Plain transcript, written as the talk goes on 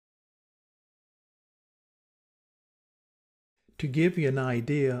To give you an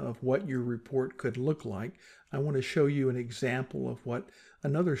idea of what your report could look like, I want to show you an example of what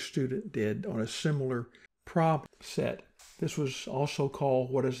another student did on a similar problem set. This was also called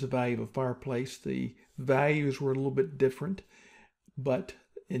 "What is the value of a fireplace?" The values were a little bit different, but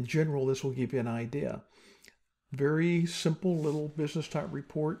in general, this will give you an idea. Very simple little business type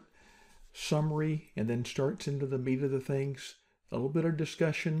report, summary, and then starts into the meat of the things. A little bit of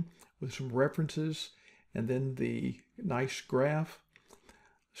discussion with some references, and then the nice graph.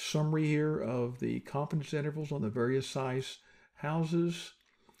 Summary here of the confidence intervals on the various size houses.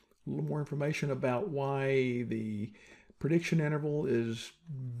 A little more information about why the prediction interval is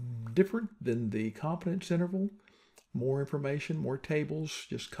different than the confidence interval. More information, more tables,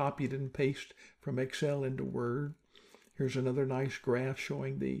 just copied and pasted from Excel into Word. Here's another nice graph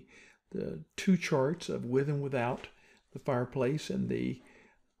showing the two charts of with and without the fireplace and the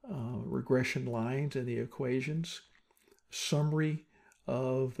regression lines and the equations. Summary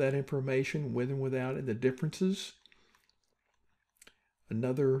of that information with and without and the differences.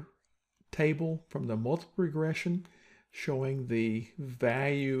 Another table from the multiple regression showing the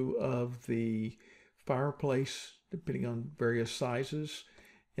value of the fireplace depending on various sizes.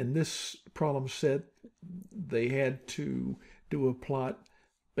 In this problem set, they had to do a plot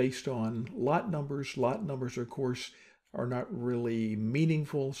based on lot numbers. Lot numbers, of course, are not really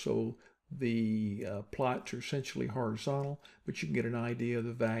meaningful, so the plots are essentially horizontal, but you can get an idea of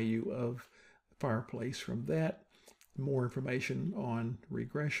the value of the fireplace from that. More information on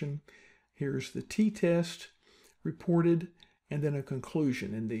regression. Here's the t-test reported, and then a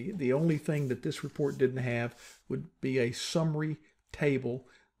conclusion. And the only thing that this report didn't have would be a summary table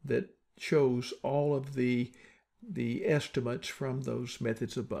that shows all of the estimates from those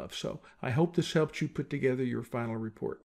methods above. So I hope this helped you put together your final report.